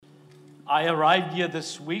I arrived here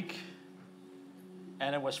this week,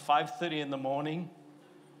 and it was 5:30 in the morning,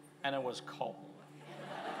 and it was cold.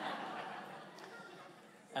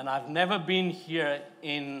 And I've never been here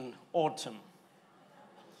in autumn.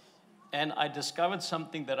 And I discovered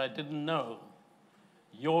something that I didn't know.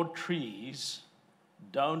 Your trees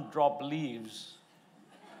don't drop leaves.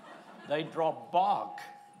 They drop bark.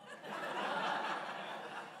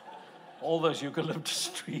 All those eucalyptus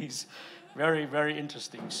trees. Very, very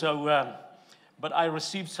interesting. So, but I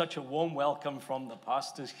received such a warm welcome from the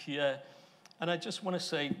pastors here. And I just want to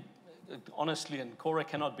say, honestly, and Cora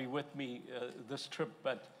cannot be with me this trip,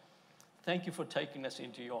 but thank you for taking us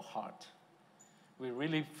into your heart. We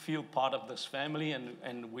really feel part of this family,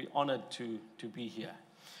 and we're honored to be here.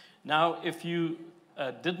 Now, if you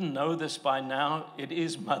didn't know this by now, it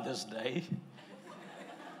is Mother's Day.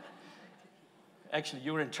 Actually,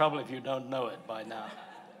 you're in trouble if you don't know it by now.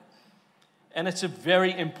 And it's a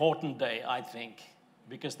very important day, I think,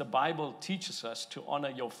 because the Bible teaches us to honor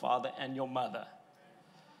your father and your mother.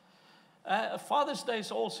 Father's Day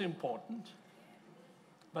is also important,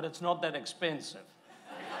 but it's not that expensive.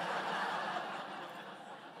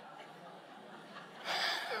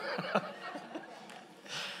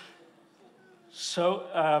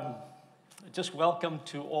 So, just welcome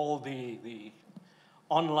to all the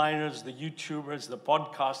onliners, the YouTubers, the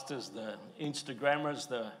podcasters, the Instagrammers,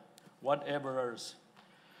 the whateverers.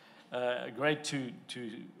 Great to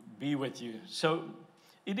be with you. So,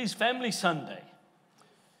 it is Family Sunday.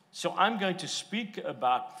 So, I'm going to speak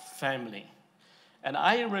about family. And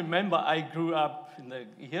I remember I grew up, in the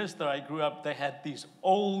years that I grew up, they had these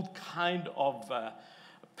old kind of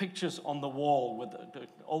pictures on the wall with the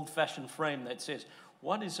old-fashioned frame that says,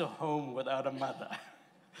 "What is a home without a mother?"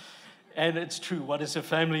 And it's true, what is a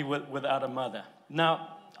family without a mother?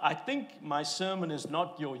 Now, I think my sermon is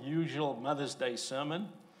not your usual Mother's Day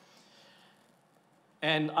sermon.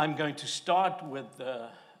 And I'm going to start with a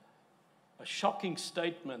shocking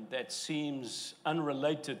statement that seems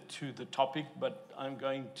unrelated to the topic, but I'm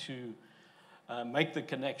going to make the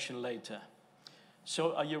connection later.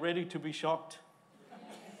 So, are you ready to be shocked?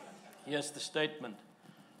 Here's the statement.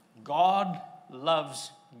 God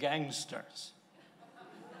loves gangsters.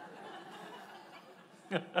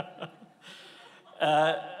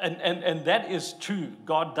 And that is true.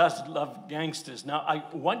 God does love gangsters. Now, I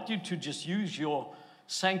want you to just use your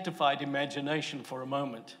sanctified imagination for a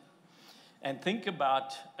moment and think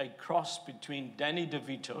about a cross between Danny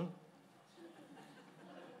DeVito.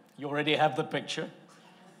 You already have the picture.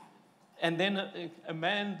 And then a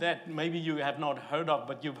man that maybe you have not heard of,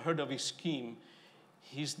 but you've heard of his scheme.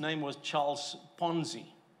 His name was Charles Ponzi.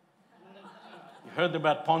 You heard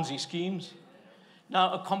about Ponzi schemes?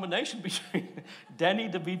 Now, a combination between Danny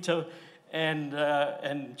DeVito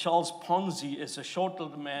and Charles Ponzi is a short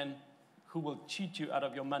little man who will cheat you out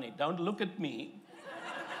of your money. Don't look at me.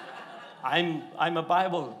 I'm a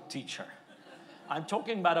Bible teacher. I'm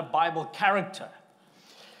talking about a Bible character.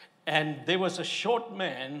 And there was a short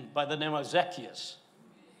man by the name of Zacchaeus.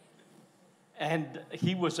 And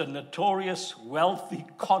he was a notorious, wealthy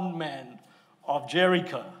con man of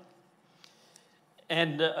Jericho.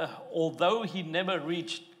 And although he never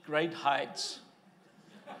reached great heights,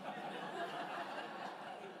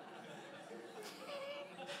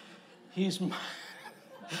 his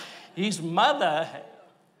mother,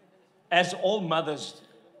 as all mothers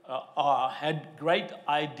are, had great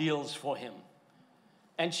ideals for him.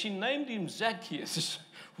 And she named him Zacchaeus,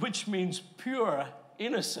 which means pure,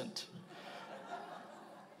 innocent.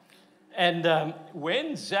 And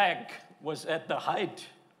when Zach was at the height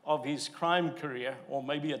of his crime career, or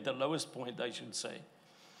maybe at the lowest point, I should say,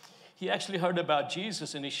 he actually heard about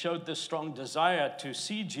Jesus, and he showed this strong desire to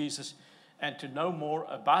see Jesus and to know more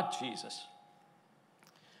about Jesus.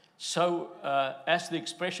 So, as the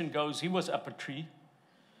expression goes, he was up a tree,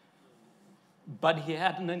 but he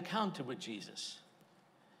had an encounter with Jesus.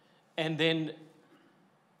 And then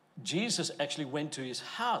Jesus actually went to his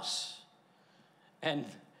house, and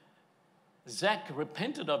Zach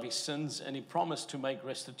repented of his sins, and he promised to make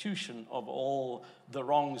restitution of all the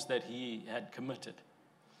wrongs that he had committed.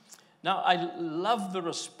 Now, I love the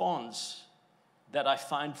response that I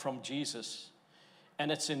find from Jesus,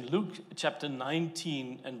 and it's in Luke chapter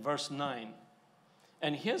 19 and verse 9.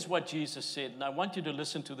 And here's what Jesus said, and I want you to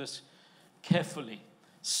listen to this carefully.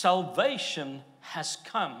 Salvation has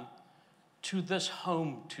come to this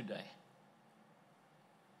home today.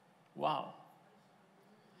 Wow.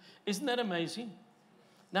 Isn't that amazing?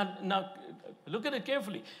 Now, look at it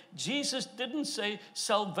carefully. Jesus didn't say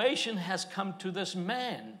salvation has come to this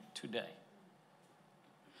man today.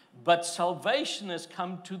 But salvation has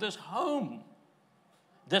come to this home.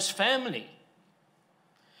 this family.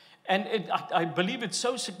 And I believe it's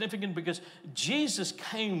so significant because Jesus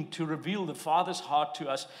came to reveal the Father's heart to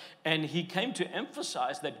us, and he came to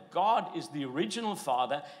emphasize that God is the original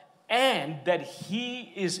Father and that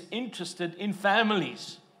he is interested in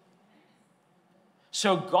families.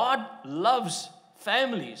 So God loves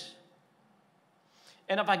families.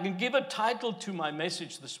 And if I can give a title to my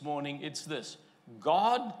message this morning, it's this: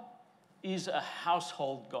 God is a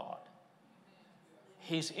household God.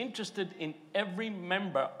 He's interested in every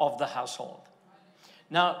member of the household.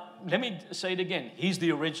 Now, let me say it again. He's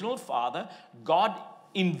the original Father. God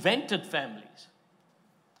invented families.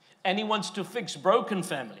 And he wants to fix broken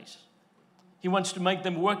families. He wants to make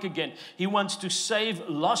them work again. He wants to save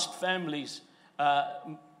lost families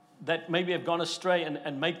that maybe have gone astray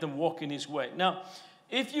and make them walk in his way. Now,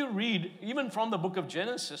 if you read, even from the book of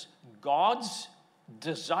Genesis, God's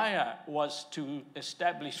desire was to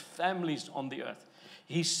establish families on the earth.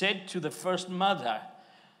 He said to the first mother,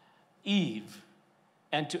 Eve,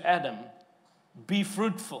 and to Adam, be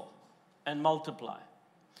fruitful and multiply.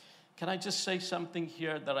 Can I just say something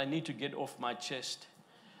here that I need to get off my chest?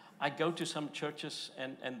 I go to some churches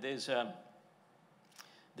and there's a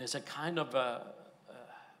kind of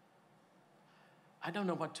I don't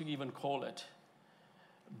know what to even call it,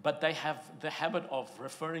 but they have the habit of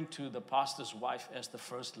referring to the pastor's wife as the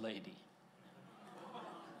first lady.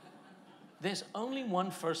 There's only one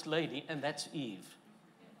first lady, and that's Eve.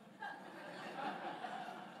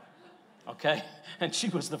 Okay? And she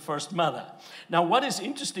was the first mother. Now, what is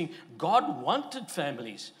interesting, God wanted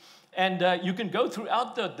families. And you can go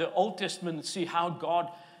throughout the Old Testament and see how God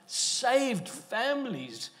saved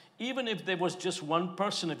families, even if there was just one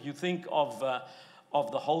person. If you think of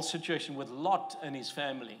the whole situation with Lot and his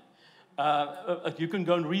family. You can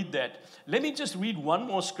go and read that. Let me just read one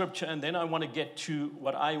more scripture, and then I want to get to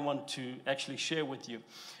what I want to actually share with you.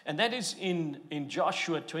 And that is in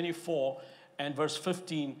Joshua 24 and verse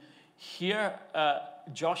 15. Here,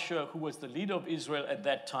 Joshua, who was the leader of Israel at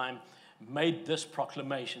that time, made this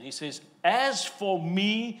proclamation. He says, as for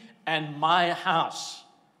me and my house,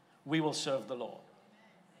 we will serve the Lord.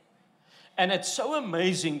 And it's so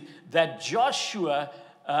amazing that Joshua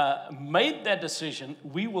made that decision,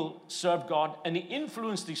 we will serve God, and he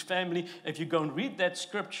influenced his family. If you go and read that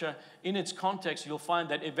scripture in its context, you'll find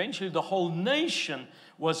that eventually the whole nation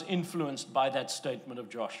was influenced by that statement of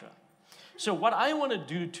Joshua. So what I want to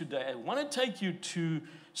do today, I want to take you to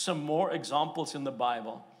some more examples in the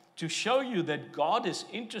Bible to show you that God is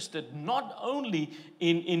interested not only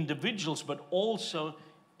in individuals, but also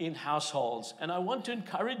in households. And I want to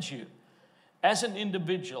encourage you, as an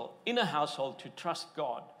individual in a household, to trust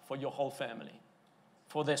God for your whole family,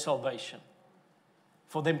 for their salvation,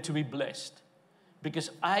 for them to be blessed.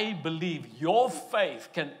 Because I believe your faith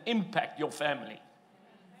can impact your family.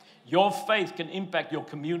 Your faith can impact your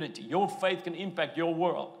community. Your faith can impact your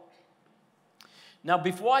world. Now,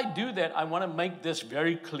 before I do that, I want to make this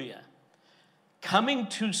very clear. Coming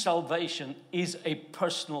to salvation is a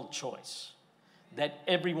personal choice that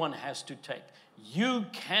everyone has to take. You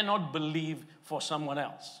cannot believe for someone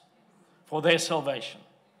else, for their salvation.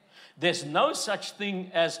 There's no such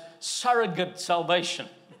thing as surrogate salvation.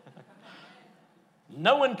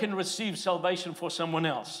 No one can receive salvation for someone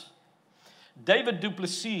else. David du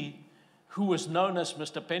Plessis, who was known as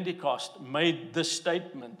Mr. Pentecost, made this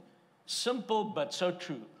statement, simple but so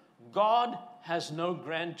true. God has no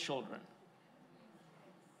grandchildren.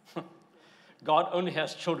 God only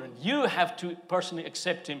has children. You have to personally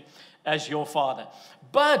accept him as your father.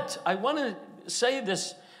 But I want to say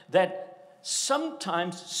this, that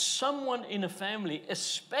sometimes someone in a family,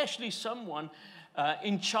 especially someone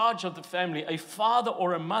in charge of the family, a father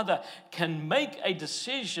or a mother, can make a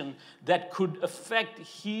decision that could affect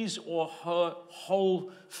his or her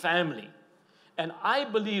whole family. And I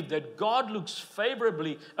believe that God looks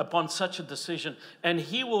favorably upon such a decision, and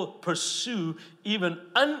he will pursue even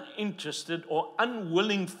uninterested or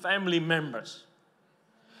unwilling family members.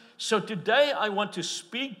 So today I want to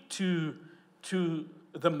speak to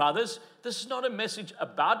the mothers. This is not a message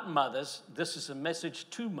about mothers. This is a message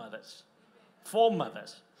to mothers, for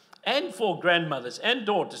mothers, and for grandmothers, and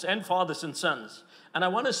daughters, and fathers and sons. And I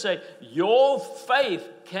want to say, your faith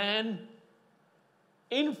can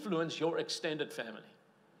influence your extended family.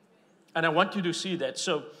 And I want you to see that.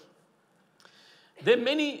 So there are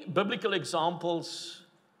many biblical examples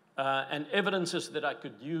and evidences that I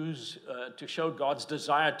could use to show God's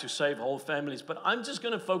desire to save whole families. But I'm just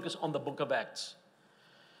going to focus on the book of Acts.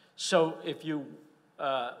 So if you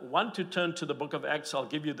want to turn to the book of Acts, I'll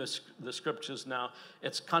give you the scriptures now.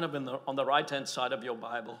 It's kind of on the right-hand side of your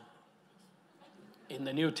Bible in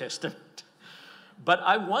the New Testament. But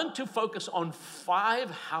I want to focus on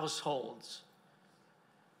 5 households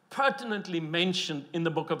pertinently mentioned in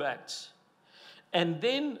the book of Acts. And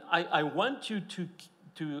then I want you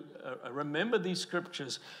to remember these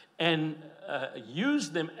scriptures and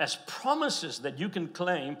use them as promises that you can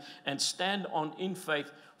claim and stand on in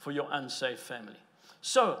faith for your unsaved family.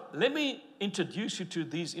 So let me introduce you to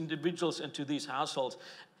these individuals and to these households.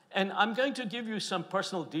 And I'm going to give you some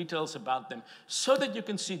personal details about them so that you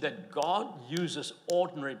can see that God uses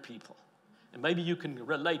ordinary people. And maybe you can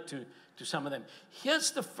relate to some of them.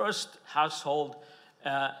 Here's the first household,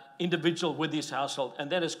 individual with this household,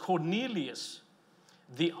 and that is Cornelius,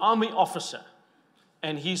 the army officer,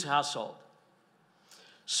 and his household.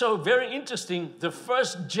 So very interesting, the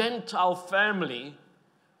first Gentile family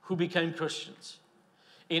who became Christians.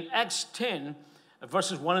 In Acts 10,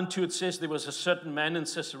 verses 1 and 2, it says, there was a certain man in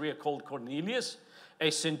Caesarea called Cornelius,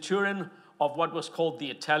 a centurion of what was called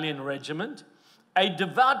the Italian regiment, a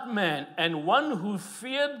devout man and one who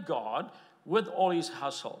feared God with all his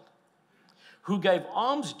household, who gave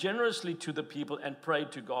alms generously to the people and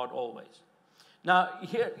prayed to God always. Now,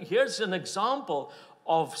 here's an example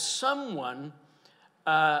of someone,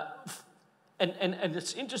 and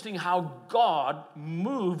it's interesting how God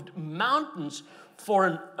moved mountains for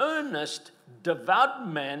an earnest, devout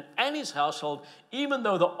man and his household, even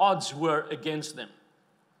though the odds were against them.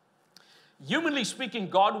 Humanly speaking,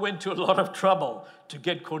 God went to a lot of trouble to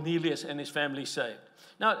get Cornelius and his family saved.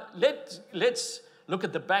 Now, let's look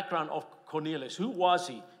at the background of Cornelius. Who was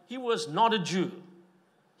he? He was not a Jew.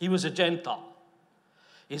 He was a Gentile.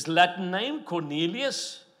 His Latin name,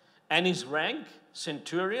 Cornelius, and his rank,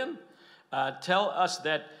 centurion, tell us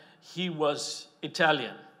that he was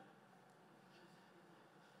Italian.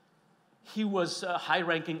 He was a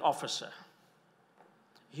high-ranking officer.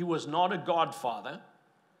 He was not a godfather,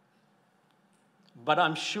 but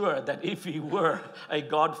I'm sure that if he were a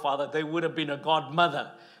godfather, there would have been a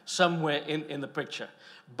godmother somewhere in the picture.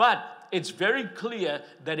 But it's very clear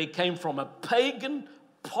that he came from a pagan,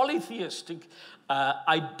 polytheistic,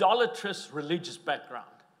 idolatrous religious background.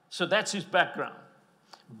 So that's his background.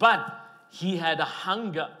 But he had a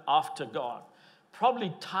hunger after God,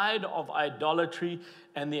 probably tired of idolatry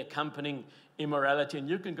and the accompanying immorality. And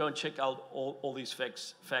you can go and check out all these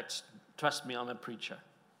facts. Trust me, I'm a preacher.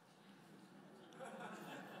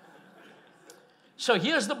 So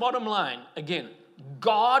here's the bottom line. Again,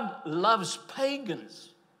 God loves pagans.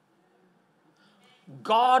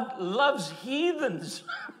 God loves heathens.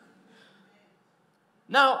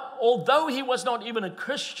 Now, although he was not even a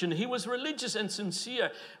Christian, he was religious and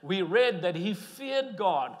sincere. We read that he feared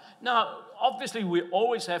God. Now, obviously, we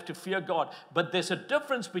always have to fear God, but there's a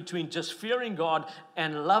difference between just fearing God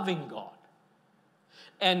and loving God.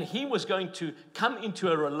 And he was going to come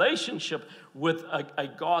into a relationship with a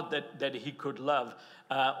God that he could love,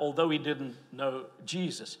 although he didn't know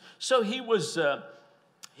Jesus. So he was a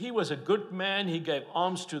good man. He gave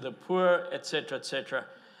alms to the poor, etc., etc.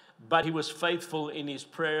 But he was faithful in his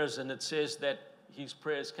prayers, and it says that his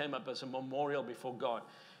prayers came up as a memorial before God.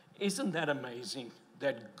 Isn't that amazing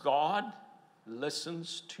that God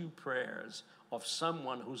listens to prayers of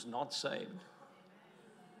someone who's not saved,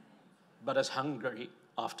 but is hungry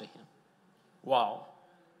after him? Wow.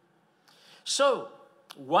 So,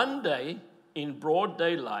 one day, in broad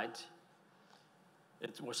daylight,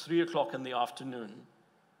 it was 3 o'clock in the afternoon,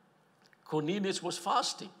 Cornelius was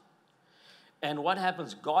fasting. And what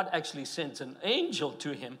happens? God actually sends an angel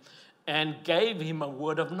to him and gave him a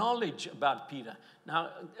word of knowledge about Peter. Now,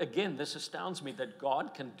 again, this astounds me that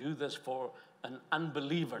God can do this for an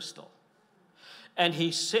unbeliever still. And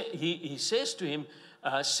he says to him,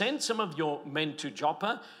 send some of your men to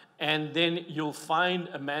Joppa, and then you'll find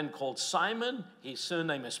a man called Simon. His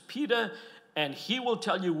surname is Peter, and he will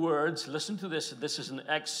tell you words. Listen to this. This is in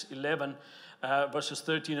Acts 11, verses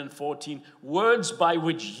 13 and 14. Words by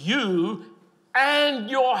which you and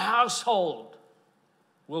your household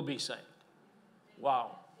will be saved.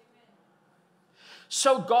 Wow.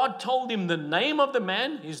 So God told him the name of the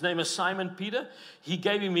man. His name is Simon Peter. He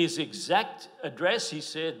gave him his exact address. He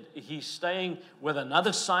said he's staying with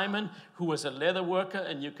another Simon who was a leather worker,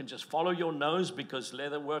 and you can just follow your nose because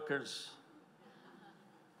leather workers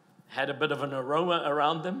had a bit of an aroma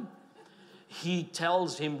around them. He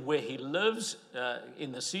tells him where he lives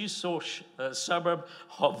in the seashore suburb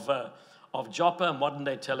of Joppa,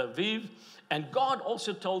 modern-day Tel Aviv. And God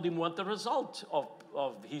also told him what the result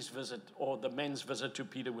of his visit, or the men's visit to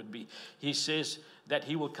Peter, would be. He says that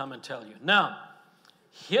he will come and tell you. Now,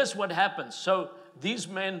 here's what happens. So these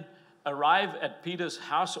men arrive at Peter's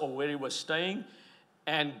house, or where he was staying,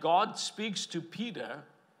 and God speaks to Peter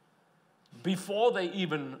before they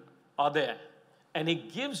even are there. And he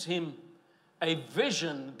gives him a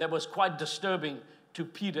vision that was quite disturbing to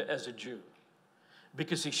Peter as a Jew,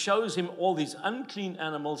 because he shows him all these unclean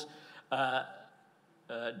animals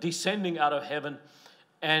descending out of heaven.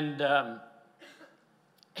 And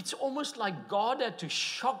it's almost like God had to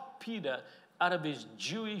shock Peter out of his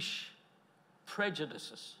Jewish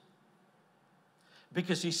prejudices.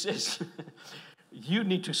 Because he says, you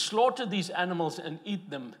need to slaughter these animals and eat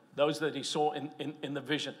them, those that he saw in the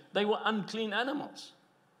vision. They were unclean animals.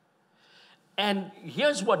 And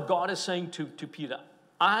here's what God is saying to Peter.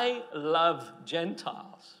 I love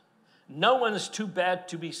Gentiles. No one is too bad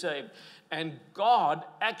to be saved. And God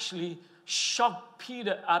actually shocked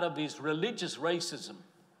Peter out of his religious racism,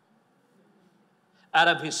 out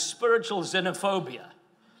of his spiritual xenophobia.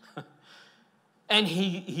 And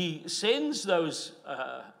he sends those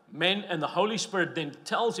men, and the Holy Spirit then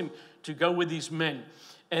tells him to go with these men.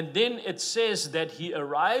 And then it says that he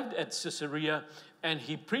arrived at Caesarea and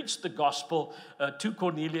he preached the gospel to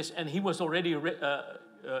Cornelius, and he was already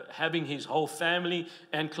having his whole family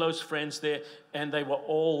and close friends there, and they were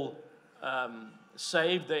all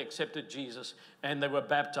saved. They accepted Jesus, and they were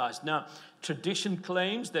baptized. Now, tradition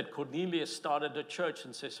claims that Cornelius started a church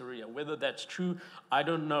in Caesarea. Whether that's true, I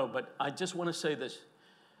don't know, but I just want to say this.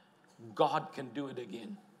 God can do it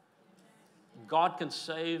again. God can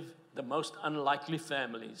save the most unlikely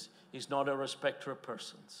families. He's not a respecter of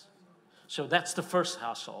persons. So that's the first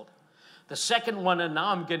household. The second one, and now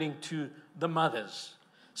I'm getting to the mothers.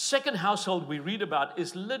 Second household we read about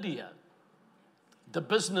is Lydia, the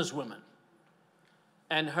businesswoman,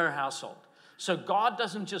 and her household. So God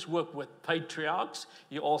doesn't just work with patriarchs,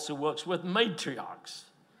 he also works with matriarchs.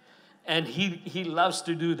 And he loves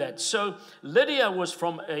to do that. So Lydia was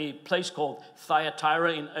from a place called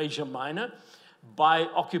Thyatira in Asia Minor. By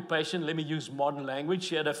occupation, let me use modern language,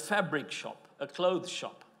 she had a fabric shop, a clothes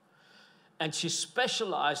shop. And she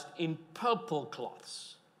specialized in purple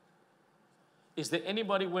cloths. Is there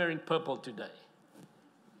anybody wearing purple today?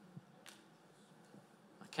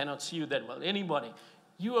 I cannot see you that well. Anybody?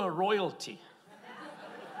 You are royalty.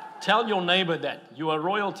 Tell your neighbor that. You are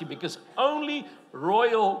royalty, because only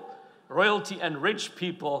royalty and rich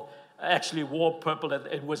people actually wore purple.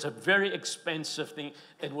 It was a very expensive thing.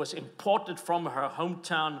 It was imported from her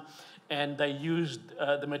hometown, and they used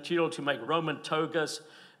the material to make Roman togas,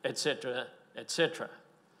 etc., etc.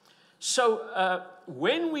 So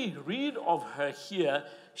when we read of her here,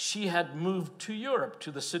 she had moved to Europe,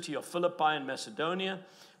 to the city of Philippi in Macedonia,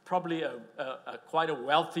 probably quite a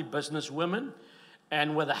wealthy businesswoman,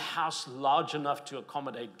 and with a house large enough to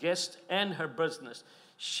accommodate guests and her business.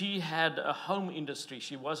 She had a home industry.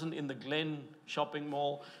 She wasn't in the Glen shopping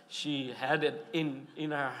mall. She had it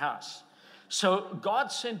in her house. So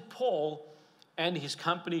God sent Paul and his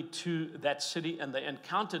company to that city, and they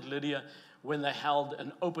encountered Lydia when they held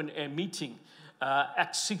an open-air meeting.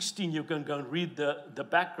 Acts 16, you can go and read the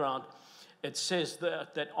background. It says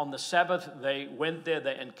that on the Sabbath, they went there,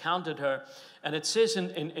 they encountered her. And it says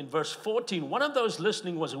in verse 14, one of those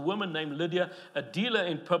listening was a woman named Lydia, a dealer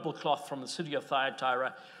in purple cloth from the city of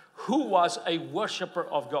Thyatira, who was a worshiper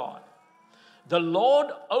of God. The Lord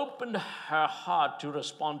opened her heart to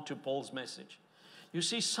respond to Paul's message. You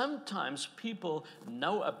see, sometimes people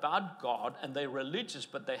know about God and they're religious,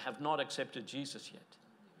 but they have not accepted Jesus yet.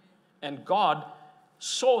 And God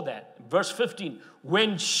saw that. Verse 15,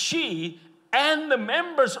 when she and the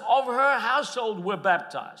members of her household were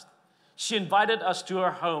baptized, she invited us to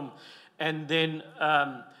her home. And then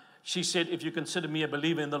she said, if you consider me a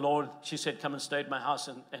believer in the Lord, she said, come and stay at my house.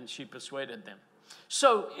 And she persuaded them.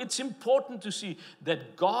 So it's important to see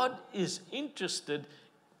that God is interested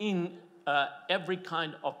in every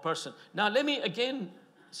kind of person. Now, let me again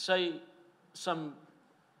say some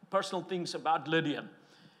personal things about Lydia.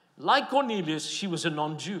 Like Cornelius, she was a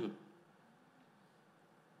non-Jew.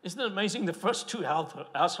 Isn't it amazing? The first two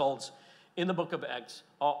households in the book of Acts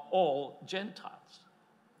are all Gentiles.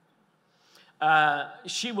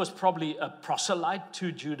 She was probably a proselyte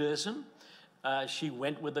to Judaism. She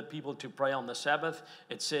went with the people to pray on the Sabbath.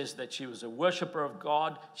 It says that she was a worshiper of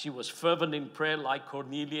God. She was fervent in prayer like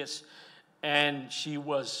Cornelius. And she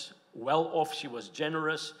was well off. She was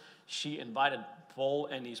generous. She invited Paul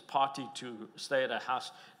and his party to stay at her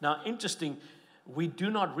house. Now, interesting, we do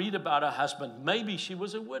not read about her husband. Maybe she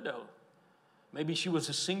was a widow. Maybe she was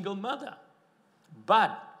a single mother.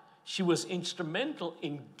 But she was instrumental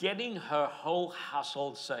in getting her whole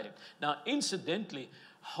household saved. Now, incidentally,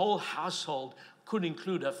 whole household could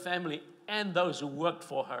include her family and those who worked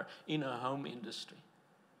for her in her home industry.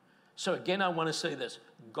 So again, I want to say this.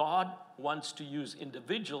 God wants to use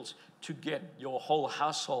individuals to get your whole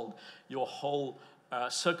household, your whole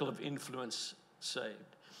circle of influence saved.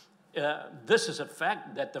 This is a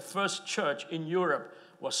fact that the first church in Europe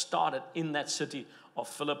was started in that city of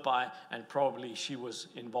Philippi, and probably she was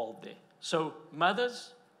involved there. So,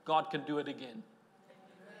 mothers, God can do it again.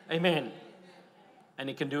 Amen. And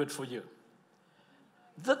He can do it for you.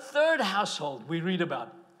 The third household we read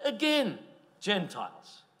about, again,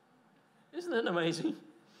 Gentiles. Isn't it amazing?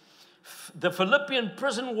 The Philippian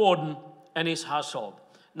prison warden and his household.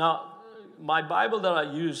 Now, my Bible that I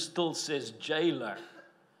use still says jailer.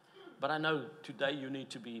 But I know today you need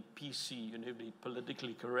to be PC, you need to be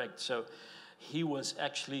politically correct. So he was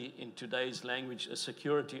actually, in today's language, a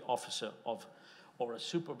security officer or a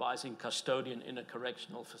supervising custodian in a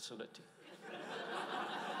correctional facility.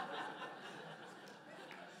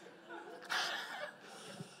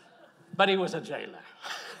 But he was a jailer.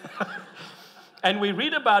 And we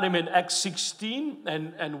read about him in Acts 16,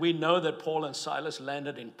 and we know that Paul and Silas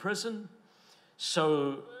landed in prison.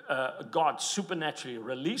 So God supernaturally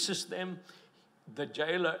releases them. The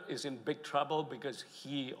jailer is in big trouble because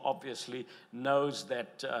he obviously knows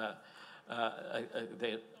that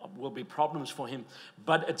there will be problems for him.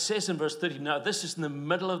 But it says in verse 30, now this is in the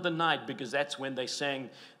middle of the night, because that's when they sang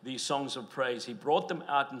these songs of praise. He brought them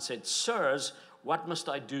out and said, sirs, what must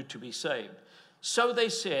I do to be saved? So they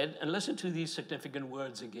said, and listen to these significant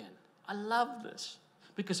words again. I love this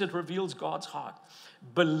because it reveals God's heart.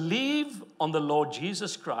 Believe on the Lord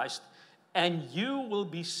Jesus Christ, and you will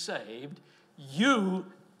be saved, you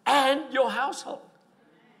and your household.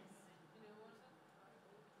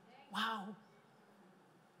 Wow.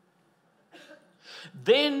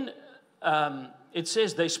 Then it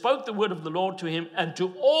says, they spoke the word of the Lord to him and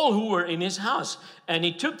to all who were in his house. And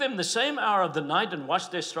he took them the same hour of the night and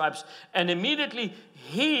washed their stripes. And immediately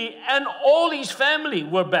he and all his family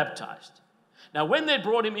were baptized. Now, when they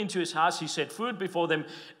brought him into his house, he set food before them,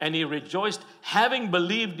 and he rejoiced, having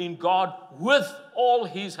believed in God with all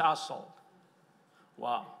his household.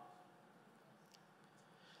 Wow.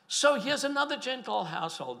 So here's another Gentile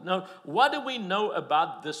household. Now, what do we know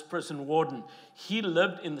about this prison warden? He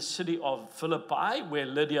lived in the city of Philippi, where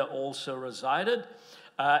Lydia also resided.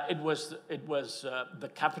 It was the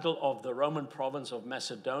capital of the Roman province of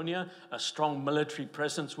Macedonia. A strong military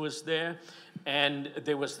presence was there, and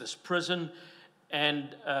there was this prison. And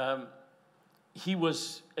he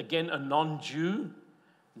was, again, a non-Jew,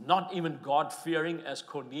 not even God-fearing as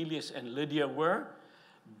Cornelius and Lydia were,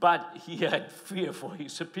 but he had fear for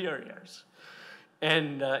his superiors.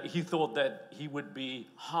 And he thought that he would be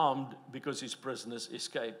harmed because his prisoners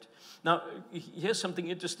escaped. Now, here's something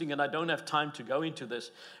interesting, and I don't have time to go into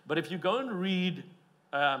this, but if you go and read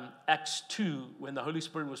Acts 2, when the Holy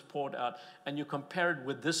Spirit was poured out, and you compare it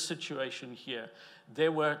with this situation here,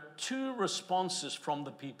 there were two responses from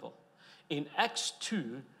the people. In Acts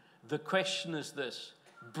 2, the question is this,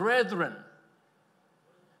 brethren,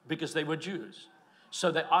 because they were Jews. So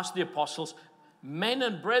they asked the apostles, men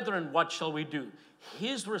and brethren, what shall we do?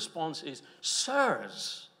 His response is,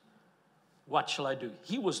 sirs, what shall I do?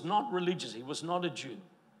 He was not religious. He was not a Jew.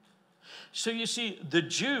 So you see, the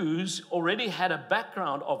Jews already had a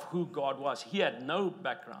background of who God was. He had no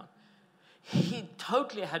background. He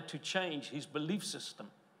totally had to change his belief system.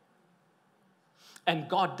 And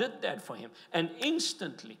God did that for him. And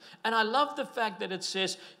instantly, and I love the fact that it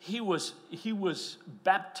says he was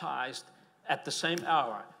baptized at the same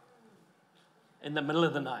hour, in the middle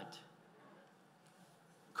of the night.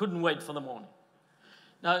 Couldn't wait for the morning.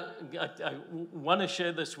 Now, I want to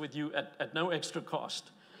share this with you at no extra cost.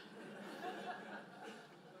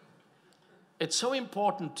 It's so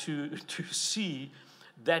important to see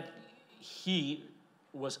that he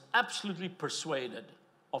was absolutely persuaded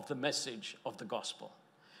of the message of the gospel.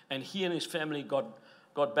 And he and his family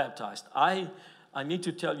got baptized. I need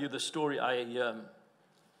to tell you the story. I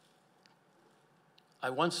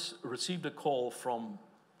once received a call from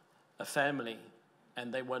a family,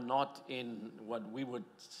 and they were not in what we would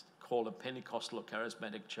call a Pentecostal or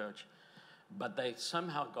charismatic church, but they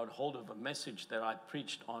somehow got hold of a message that I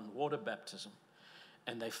preached on water baptism,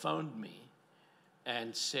 and they phoned me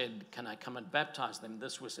and said, can I come and baptize them?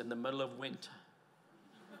 This was in the middle of winter,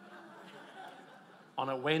 on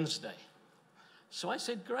a Wednesday. So I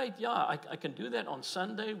said, great, yeah, I can do that on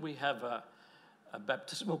Sunday. We have a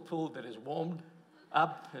baptismal pool that is warmed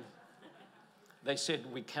up. And they said,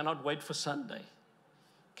 we cannot wait for Sunday.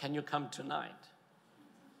 Can you come tonight?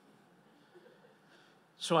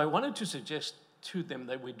 So I wanted to suggest to them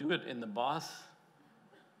that we do it in the bath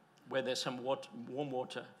where there's some warm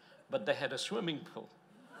water, but they had a swimming pool.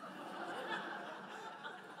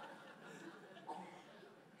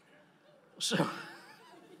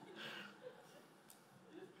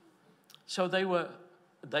 So they were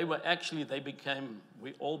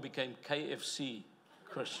we all became KFC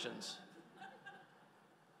Christians.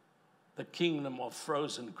 The kingdom of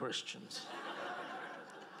frozen Christians.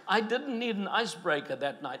 I didn't need an icebreaker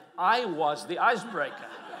that night. I was the icebreaker.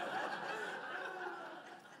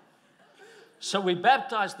 So we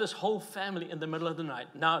baptized this whole family in the middle of the night.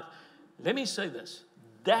 Now, let me say this.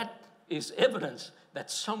 That is evidence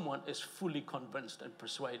that someone is fully convinced and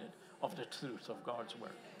persuaded of the truth of God's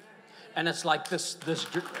word. And it's like this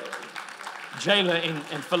jailer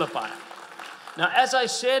in Philippi. Now, as I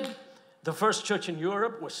said, the first church in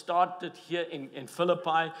Europe was started here in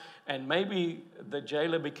Philippi, and maybe the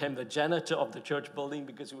jailer became the janitor of the church building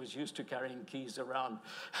because he was used to carrying keys around.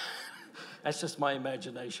 That's just my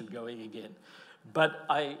imagination going again. But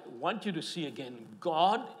I want you to see again,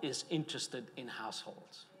 God is interested in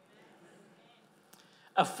households.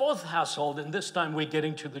 A fourth household, and this time we're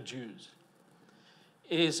getting to the Jews,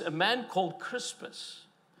 is a man called Crispus.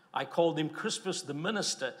 I called him Crispus the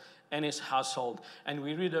minister and his household. And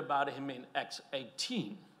we read about him in Acts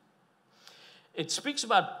 18. It speaks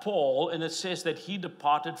about Paul, and it says that he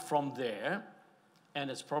departed from there, and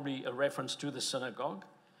it's probably a reference to the synagogue,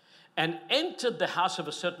 and entered the house of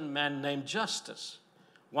a certain man named Justus,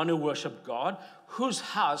 one who worshiped God, whose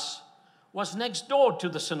house was next door to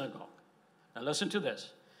the synagogue. Now listen to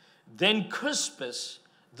this. Then Crispus,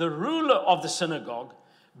 the ruler of the synagogue,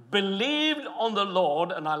 believed on the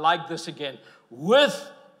Lord, and I like this again, with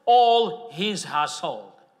all his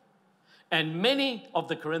household. And many of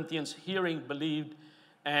the Corinthians hearing believed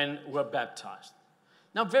and were baptized.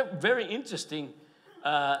 Now, very, very interesting,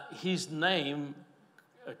 his name,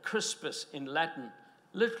 Crispus in Latin,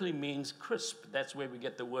 literally means crisp. That's where we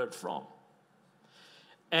get the word from.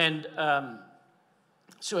 And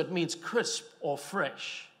so it means crisp or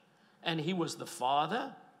fresh. And he was the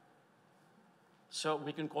father, so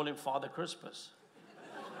we can call him Father Crispus.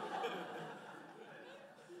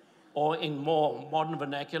 Or in more modern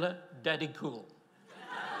vernacular, Daddy Cool.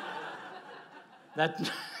 That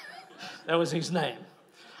was his name.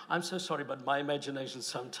 I'm so sorry, but my imagination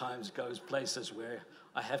sometimes goes places where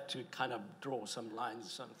I have to kind of draw some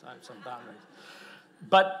lines, sometimes some boundaries.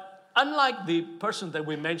 But unlike the person that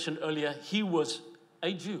we mentioned earlier, he was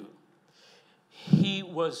a Jew. He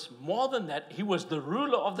was more than that. He was the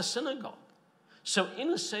ruler of the synagogue. So in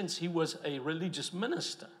a sense, he was a religious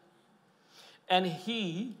minister. And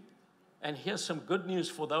here's some good news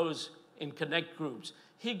for those in connect groups.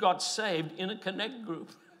 He got saved in a connect group,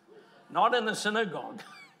 not in a synagogue.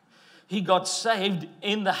 He got saved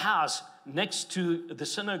in the house next to the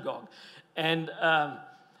synagogue and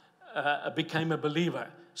became a believer.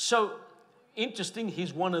 So interesting,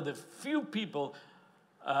 he's one of the few people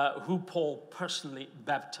who Paul personally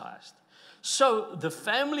baptized. So the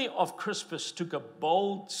family of Crispus took a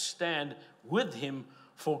bold stand with him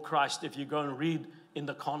for Christ, if you go and read in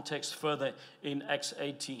the context further in Acts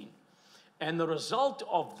 18. And the result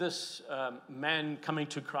of this man coming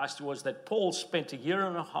to Christ was that Paul spent 1.5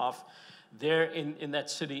 years there in that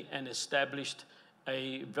city and established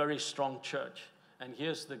a very strong church. And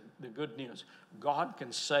here's the good news. God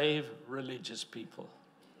can save religious people.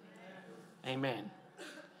 Amen.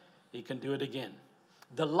 He can do it again.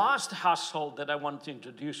 The last household that I want to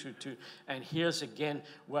introduce you to, and here's again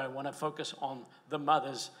where I want to focus on the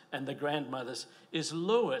mothers and the grandmothers, is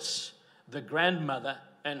Lois, the grandmother,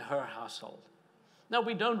 and her household. Now,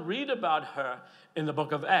 we don't read about her in the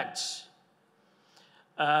book of Acts,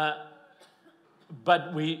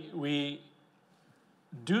 but we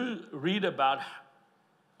do read about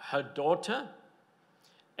her daughter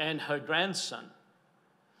and her grandson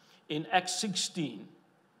in Acts 16.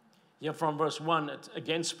 Here from verse 1, it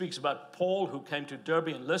again speaks about Paul who came to Derbe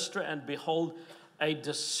and Lystra, and behold, a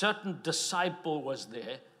certain disciple was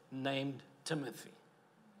there named Timothy.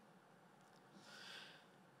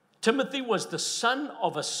 Timothy was the son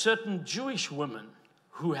of a certain Jewish woman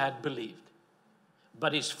who had believed,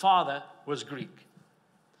 but his father was Greek.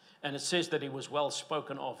 And it says that he was well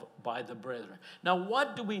spoken of by the brethren. Now,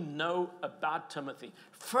 what do we know about Timothy?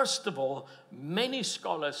 First of all, many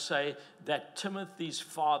scholars say that Timothy's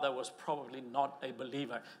father was probably not a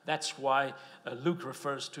believer. That's why Luke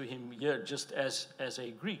refers to him here just as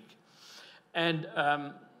a Greek. And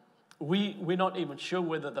we're not even sure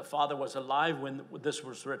whether the father was alive when this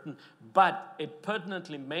was written, but it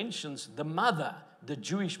pertinently mentions the mother, the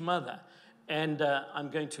Jewish mother. And I'm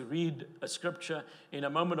going to read a scripture in a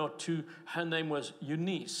moment or two. Her name was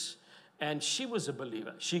Eunice, and she was a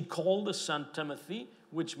believer. She called the son Timothy,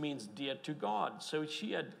 which means dear to God. So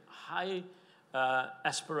she had high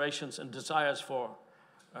aspirations and desires for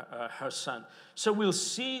her son. So we'll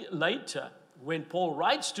see later when Paul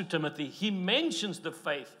writes to Timothy, he mentions the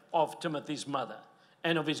faith of Timothy's mother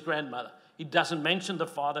and of his grandmother. He doesn't mention the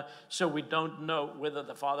father, so we don't know whether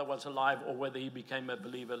the father was alive or whether he became a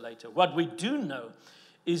believer later. What we do know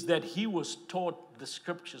is that he was taught the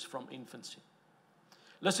scriptures from infancy.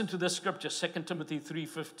 Listen to this scripture, 2 Timothy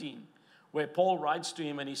 3:15, where Paul writes to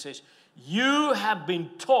him and he says, you have been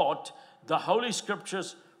taught the Holy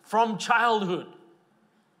Scriptures from childhood.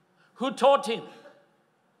 Who taught him?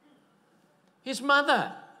 His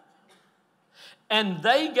mother. And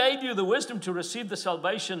they gave you the wisdom to receive the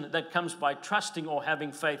salvation that comes by trusting or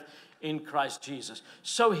having faith in Christ Jesus.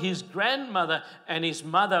 So his grandmother and his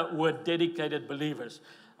mother were dedicated believers.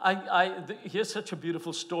 Here's such a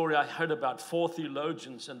beautiful story I heard about 4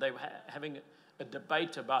 theologians, and they were having a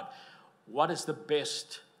debate about what is the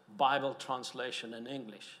best Bible translation in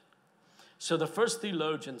English. So the first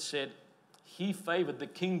theologian said he favored the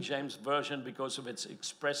King James Version because of its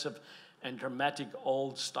expressive and dramatic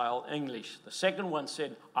old-style English. The second one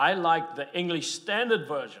said, I like the English Standard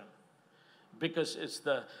Version because it's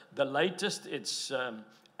the latest, it's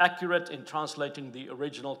accurate in translating the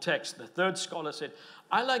original text. The third scholar said,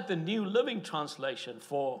 I like the New Living Translation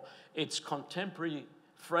for its contemporary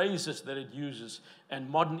phrases that it uses and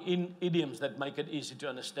modern idioms that make it easy to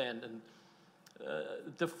understand. And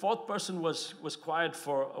the fourth person was quiet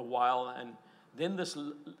for a while, and then this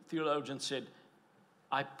theologian said,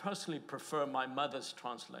 I personally prefer my mother's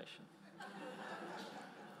translation.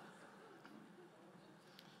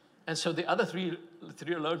 And so the other 3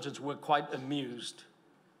 theologians were quite amused.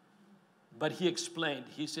 But he explained,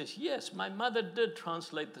 he says, yes, my mother did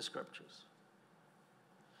translate the scriptures.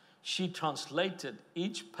 She translated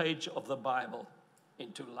each page of the Bible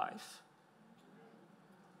into life.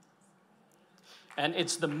 And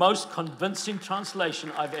it's the most convincing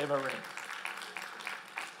translation I've ever read.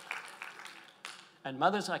 And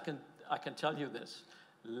mothers, I can tell you this.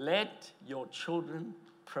 Let your children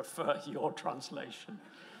prefer your translation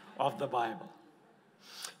of the Bible.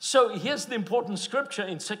 So here's the important scripture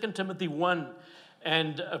in 2 Timothy 1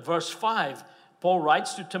 and verse 5. Paul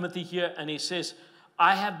writes to Timothy here and he says,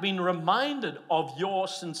 I have been reminded of your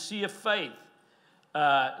sincere faith,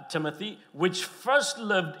 Timothy, which first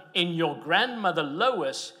lived in your grandmother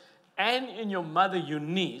Lois and in your mother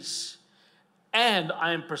Eunice, and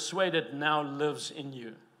I am persuaded now lives in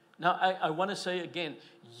you. Now, I want to say again,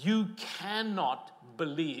 you cannot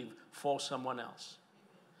believe for someone else,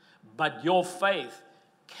 but your faith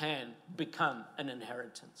can become an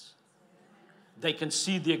inheritance. They can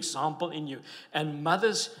see the example in you. And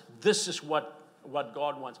mothers, this is what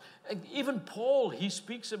God wants. And even Paul, he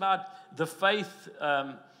speaks about the faith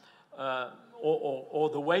or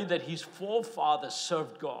the way that his forefathers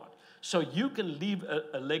served God. So you can leave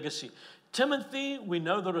a legacy. Timothy, we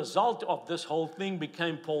know the result of this whole thing,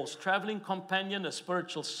 became Paul's traveling companion, a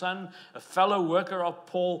spiritual son, a fellow worker of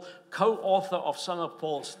Paul, co-author of some of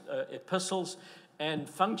Paul's epistles, and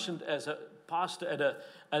functioned as a pastor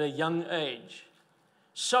at a young age.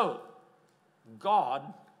 So,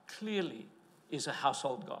 God clearly is a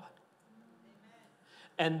household God.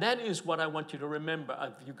 And that is what I want you to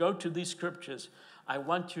remember. If you go to these scriptures, I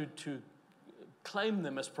want you to claim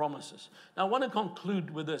them as promises. Now, I want to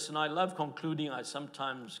conclude with this, and I love concluding. I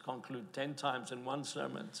sometimes conclude 10 times in one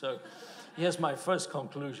sermon. So here's my first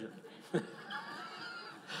conclusion.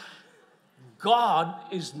 God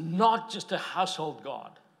is not just a household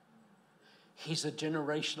God. He's a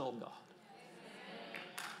generational God.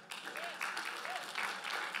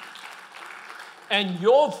 And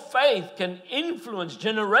your faith can influence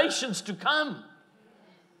generations to come.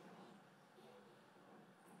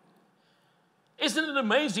 Isn't it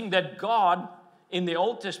amazing that God in the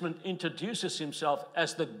Old Testament introduces himself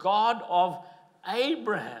as the God of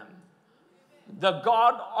Abraham, the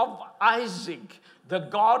God of Isaac, the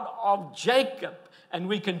God of Jacob, and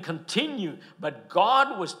we can continue, but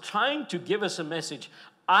God was trying to give us a message.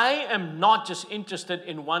 I am not just interested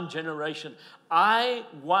in one generation. I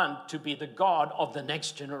want to be the God of the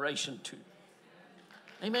next generation too.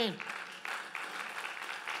 Amen.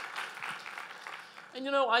 And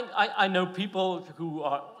you know, I know people who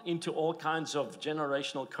are into all kinds of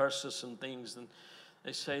generational curses and things, and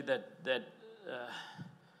they say that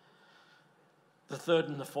the third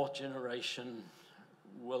and the fourth generation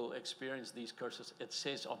will experience these curses. It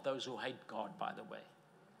says of those who hate God, by the way.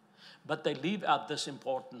 But they leave out this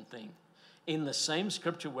important thing. In the same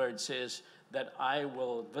scripture where it says that I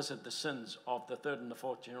will visit the sins of the third and the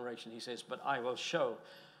fourth generation, he says, but I will show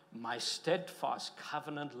my steadfast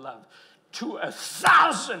covenant love to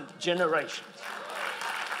 1,000 generations.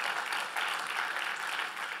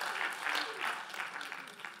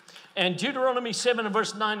 And Deuteronomy 7 and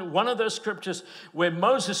verse 9, one of those scriptures where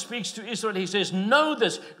Moses speaks to Israel, he says, know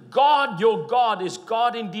this, God, your God, is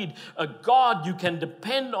God indeed, a God you can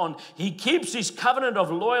depend on. He keeps his covenant of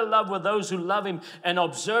loyal love with those who love him and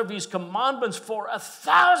observe his commandments for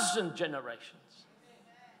 1,000 generations.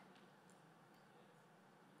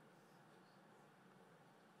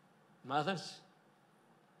 Mothers,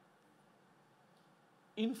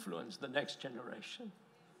 influence the next generation.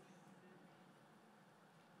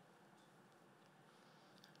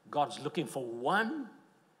 God's looking for one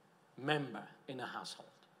member in a household.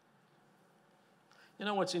 You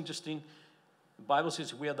know what's interesting? The Bible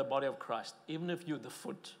says we are the body of Christ. Even if you're the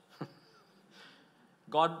foot,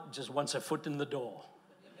 God just wants a foot in the door.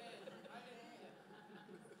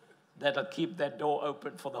 That'll keep that door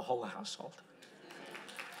open for the whole household.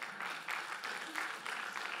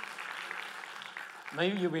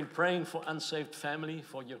 Maybe you've been praying for unsaved family,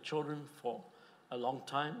 for your children for a long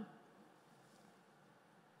time.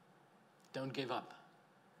 Don't give up.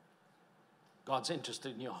 God's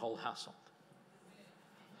interested in your whole household.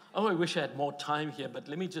 Oh, I wish I had more time here, but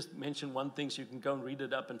let me just mention one thing so you can go and read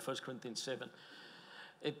it up in 1 Corinthians 7.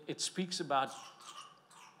 It speaks about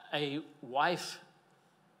a wife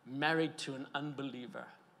married to an unbeliever.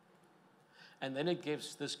 And then it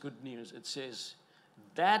gives this good news. It says,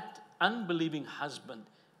 that unbelieving husband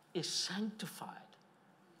is sanctified.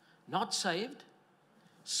 Not saved,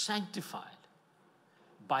 sanctified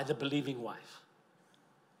by the believing wife.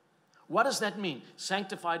 What does that mean?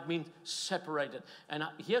 Sanctified means separated. And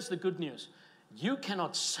here's the good news. You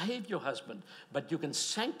cannot save your husband, but you can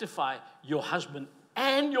sanctify your husband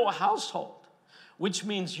and your household, which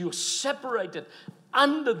means you're separated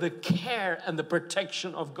under the care and the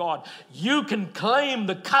protection of God. You can claim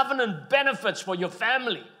the covenant benefits for your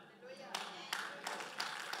family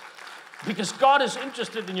because God is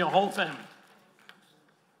interested in your whole family.